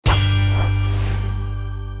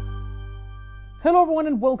Hello everyone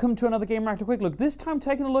and welcome to another Gamereactor Quick Look. This time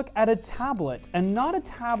taking a look at a tablet, and not a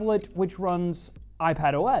tablet which runs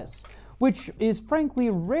iPadOS, which is frankly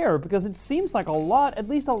rare because it seems like at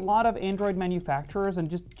least a lot of Android manufacturers and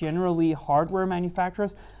just generally hardware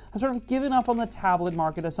manufacturers have sort of given up on the tablet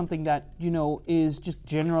market as something that, is just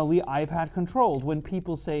generally iPad controlled. When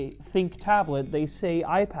people think tablet, they say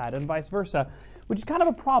iPad and vice versa, which is kind of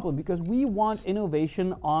a problem because we want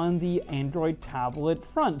innovation on the Android tablet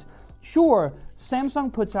front. Sure,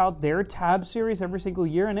 Samsung puts out their Tab series every single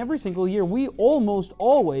year, and every single year we almost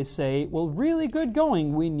always say, well, really good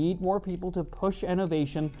going. We need more people to push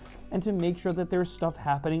innovation and to make sure that there's stuff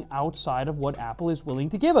happening outside of what Apple is willing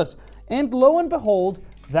to give us. And lo and behold,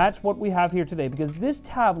 that's what we have here today, because this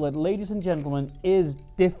tablet, ladies and gentlemen, is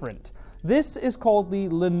different. This is called the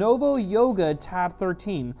Lenovo Yoga Tab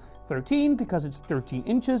 13. 13 because it's 13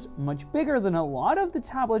 inches, much bigger than a lot of the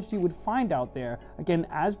tablets you would find out there. Again,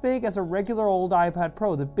 as big as a regular old iPad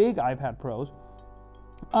Pro, the big iPad Pros.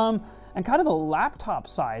 And kind of a laptop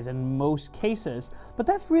size in most cases, but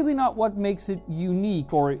that's really not what makes it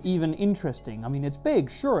unique or even interesting. I mean, it's big,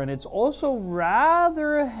 sure, and it's also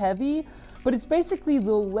rather heavy, but it's basically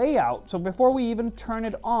the layout. So before we even turn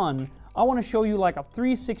it on, I want to show you like a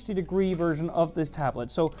 360-degree version of this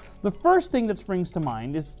tablet. So the first thing that springs to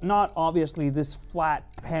mind is not obviously this flat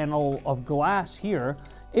panel of glass here.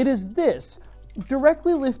 It is this.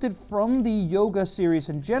 Directly lifted from the Yoga series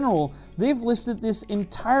in general, they've lifted this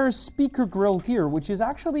entire speaker grill here, which is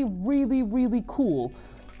actually really, really cool.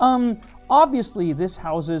 Obviously, this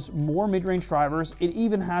houses more mid-range drivers. It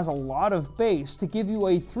even has a lot of bass to give you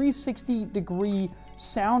a 360-degree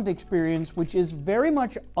sound experience, which is very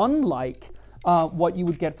much unlike what you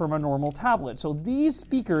would get from a normal tablet. So these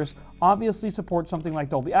speakers obviously support something like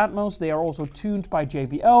Dolby Atmos. They are also tuned by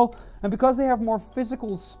JBL, and because they have more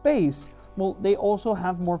physical space, well, they also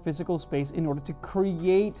have more physical space in order to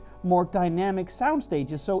create more dynamic sound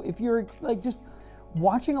stages. So if you're just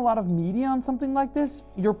watching a lot of media on something like this,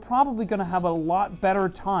 you're probably going to have a lot better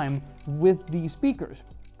time with these speakers.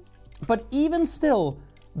 But even still,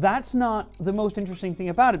 that's not the most interesting thing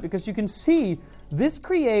about it, because you can see this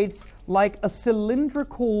creates like a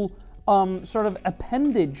cylindrical sort of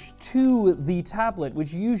appendage to the tablet,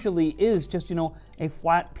 which usually is just, a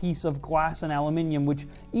flat piece of glass and aluminum which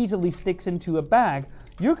easily sticks into a bag.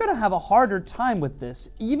 You're going to have a harder time with this.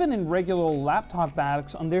 Even in regular laptop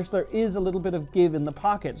bags, there is a little bit of give in the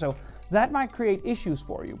pocket, so that might create issues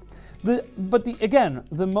for you. Again,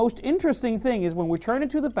 the most interesting thing is when we turn it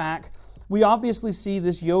to the back, we obviously see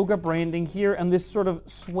this Yoga branding here and this sort of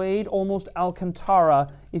suede, almost Alcantara.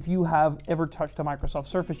 If you have ever touched a Microsoft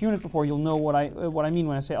Surface unit before, you'll know what I mean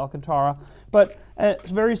when I say Alcantara. But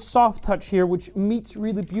it's very soft touch here, which meets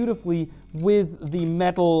really beautifully with the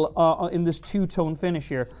metal in this two-tone finish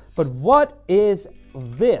here. But what is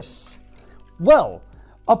this? Well,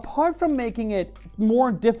 apart from making it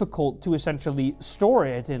more difficult to essentially store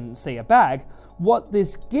it in, say, a bag, what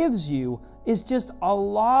this gives you is just a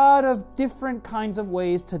lot of different kinds of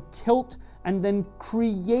ways to tilt and then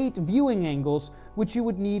create viewing angles, which you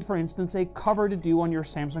would need, for instance, a cover to do on your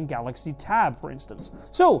Samsung Galaxy Tab, for instance.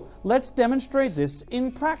 So let's demonstrate this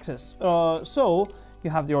in practice. So you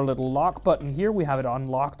have your little lock button here. We have it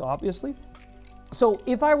unlocked, obviously. So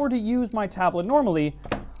if I were to use my tablet normally,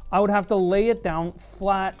 I would have to lay it down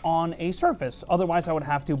flat on a surface. Otherwise, I would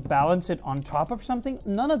have to balance it on top of something.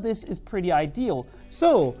 None of this is pretty ideal.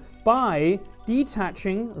 So by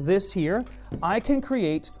detaching this here, I can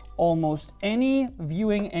create almost any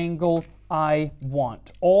viewing angle I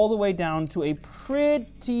want, all the way down to a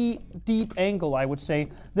pretty deep angle, I would say.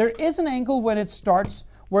 There is an angle when it starts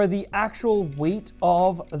where the actual weight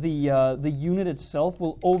of the unit itself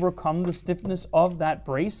will overcome the stiffness of that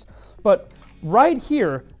brace. But right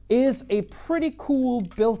here is a pretty cool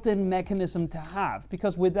built-in mechanism to have,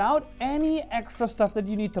 because without any extra stuff that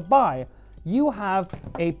you need to buy, you have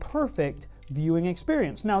a perfect viewing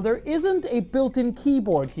experience. Now, there isn't a built-in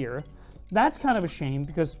keyboard here. That's kind of a shame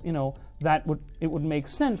because, it would make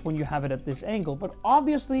sense when you have it at this angle. But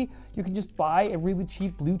obviously, you can just buy a really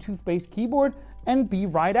cheap Bluetooth-based keyboard and be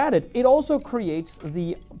right at it. It also creates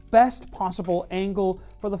the best possible angle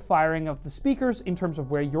for the firing of the speakers in terms of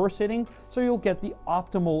where you're sitting, so you'll get the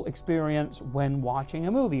optimal experience when watching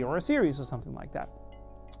a movie or a series or something like that.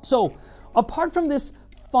 So, apart from this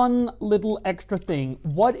fun little extra thing,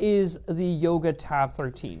 what is the Yoga Tab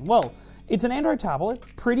 13? Well, it's an Android tablet,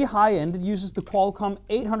 pretty high-end. It uses the Qualcomm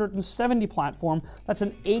 870 platform. That's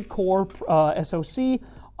an 8-core SoC.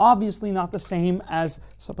 Obviously not the same as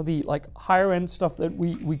some of the like higher end stuff that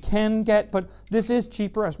we can get, but this is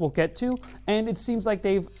cheaper, as we'll get to, and it seems like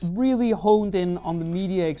they've really honed in on the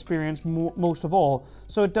media experience most of all,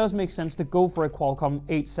 so it does make sense to go for a Qualcomm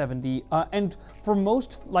 870. And for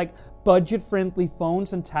most like budget-friendly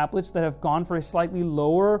phones and tablets that have gone for a slightly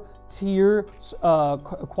lower tier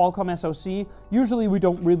Qualcomm SoC, usually we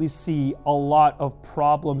don't really see a lot of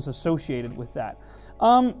problems associated with that.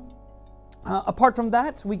 Apart from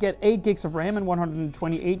that, we get 8 gigs of RAM and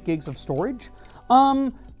 128 gigs of storage.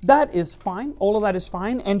 That is fine. All of that is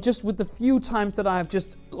fine. And just with the few times that I've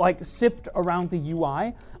just like sipped around the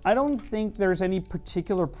UI, I don't think there's any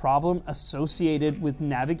particular problem associated with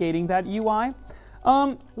navigating that UI.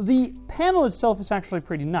 The panel itself is actually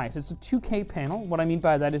pretty nice. It's a 2K panel. What I mean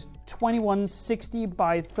by that is 2160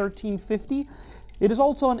 by 1350. It is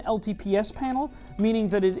also an LTPS panel, meaning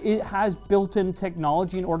that it has built-in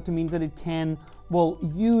technology in order to mean that it can, well,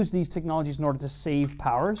 use these technologies in order to save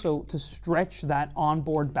power, so to stretch that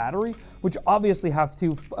onboard battery, which obviously have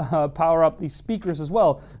to power up these speakers as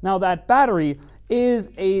well. Now that battery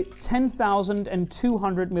is a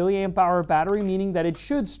 10,200 milliamp hour battery, meaning that it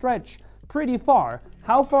should stretch pretty far.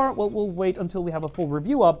 How far? Well, we'll wait until we have a full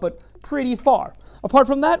review up, but pretty far. Apart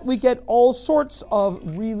from that, we get all sorts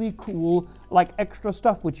of really cool, like extra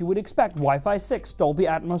stuff, which you would expect. Wi-Fi 6, Dolby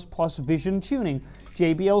Atmos plus Vision tuning,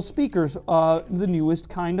 JBL speakers, the newest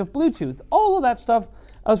kind of Bluetooth, all of that stuff,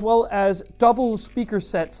 as well as double speaker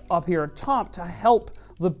sets up here at top to help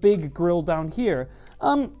the big grill down here.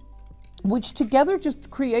 Which together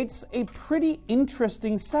just creates a pretty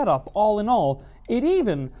interesting setup, all in all.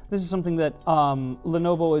 This is something that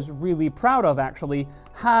Lenovo is really proud of actually,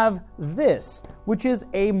 have this, which is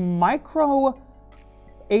a micro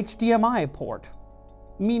HDMI port.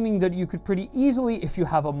 Meaning that you could pretty easily, if you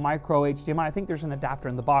have a micro HDMI, I think there's an adapter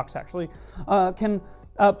in the box actually, can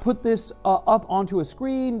put this up onto a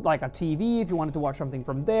screen, like a TV if you wanted to watch something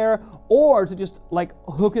from there, or to just like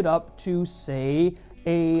hook it up to, say,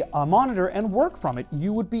 a monitor and work from it.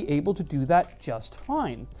 You would be able to do that just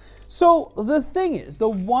fine. So the thing is, the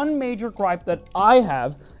one major gripe that I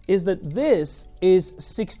have is that this is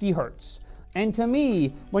 60 hertz. And to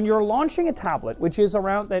me, when you're launching a tablet, which is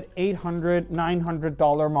around that $800,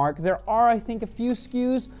 $900 mark, there are, I think, a few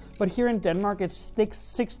SKUs, but here in Denmark, it's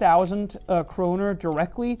 6,000 kroner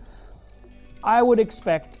directly. I would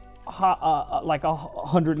expect like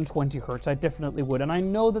 120 hertz. I definitely would. And I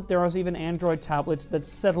know that there are even Android tablets that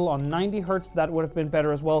settle on 90 hertz. That would have been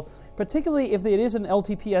better as well. Particularly if it is an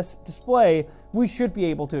LTPS display, we should be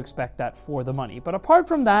able to expect that for the money. But apart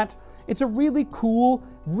from that, it's a really cool,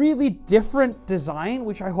 really different design,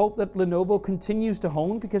 which I hope that Lenovo continues to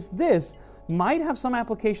hone, because this might have some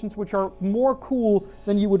applications which are more cool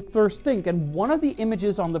than you would first think. And one of the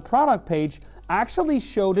images on the product page actually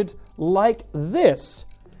showed it like this.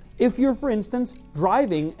 If you're, for instance,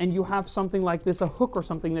 driving and you have something like this, a hook or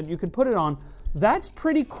something that you can put it on, that's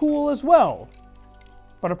pretty cool as well.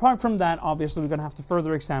 But apart from that, obviously, we're going to have to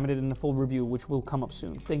further examine it in a full review, which will come up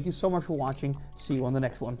soon. Thank you so much for watching. See you on the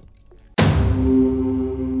next one.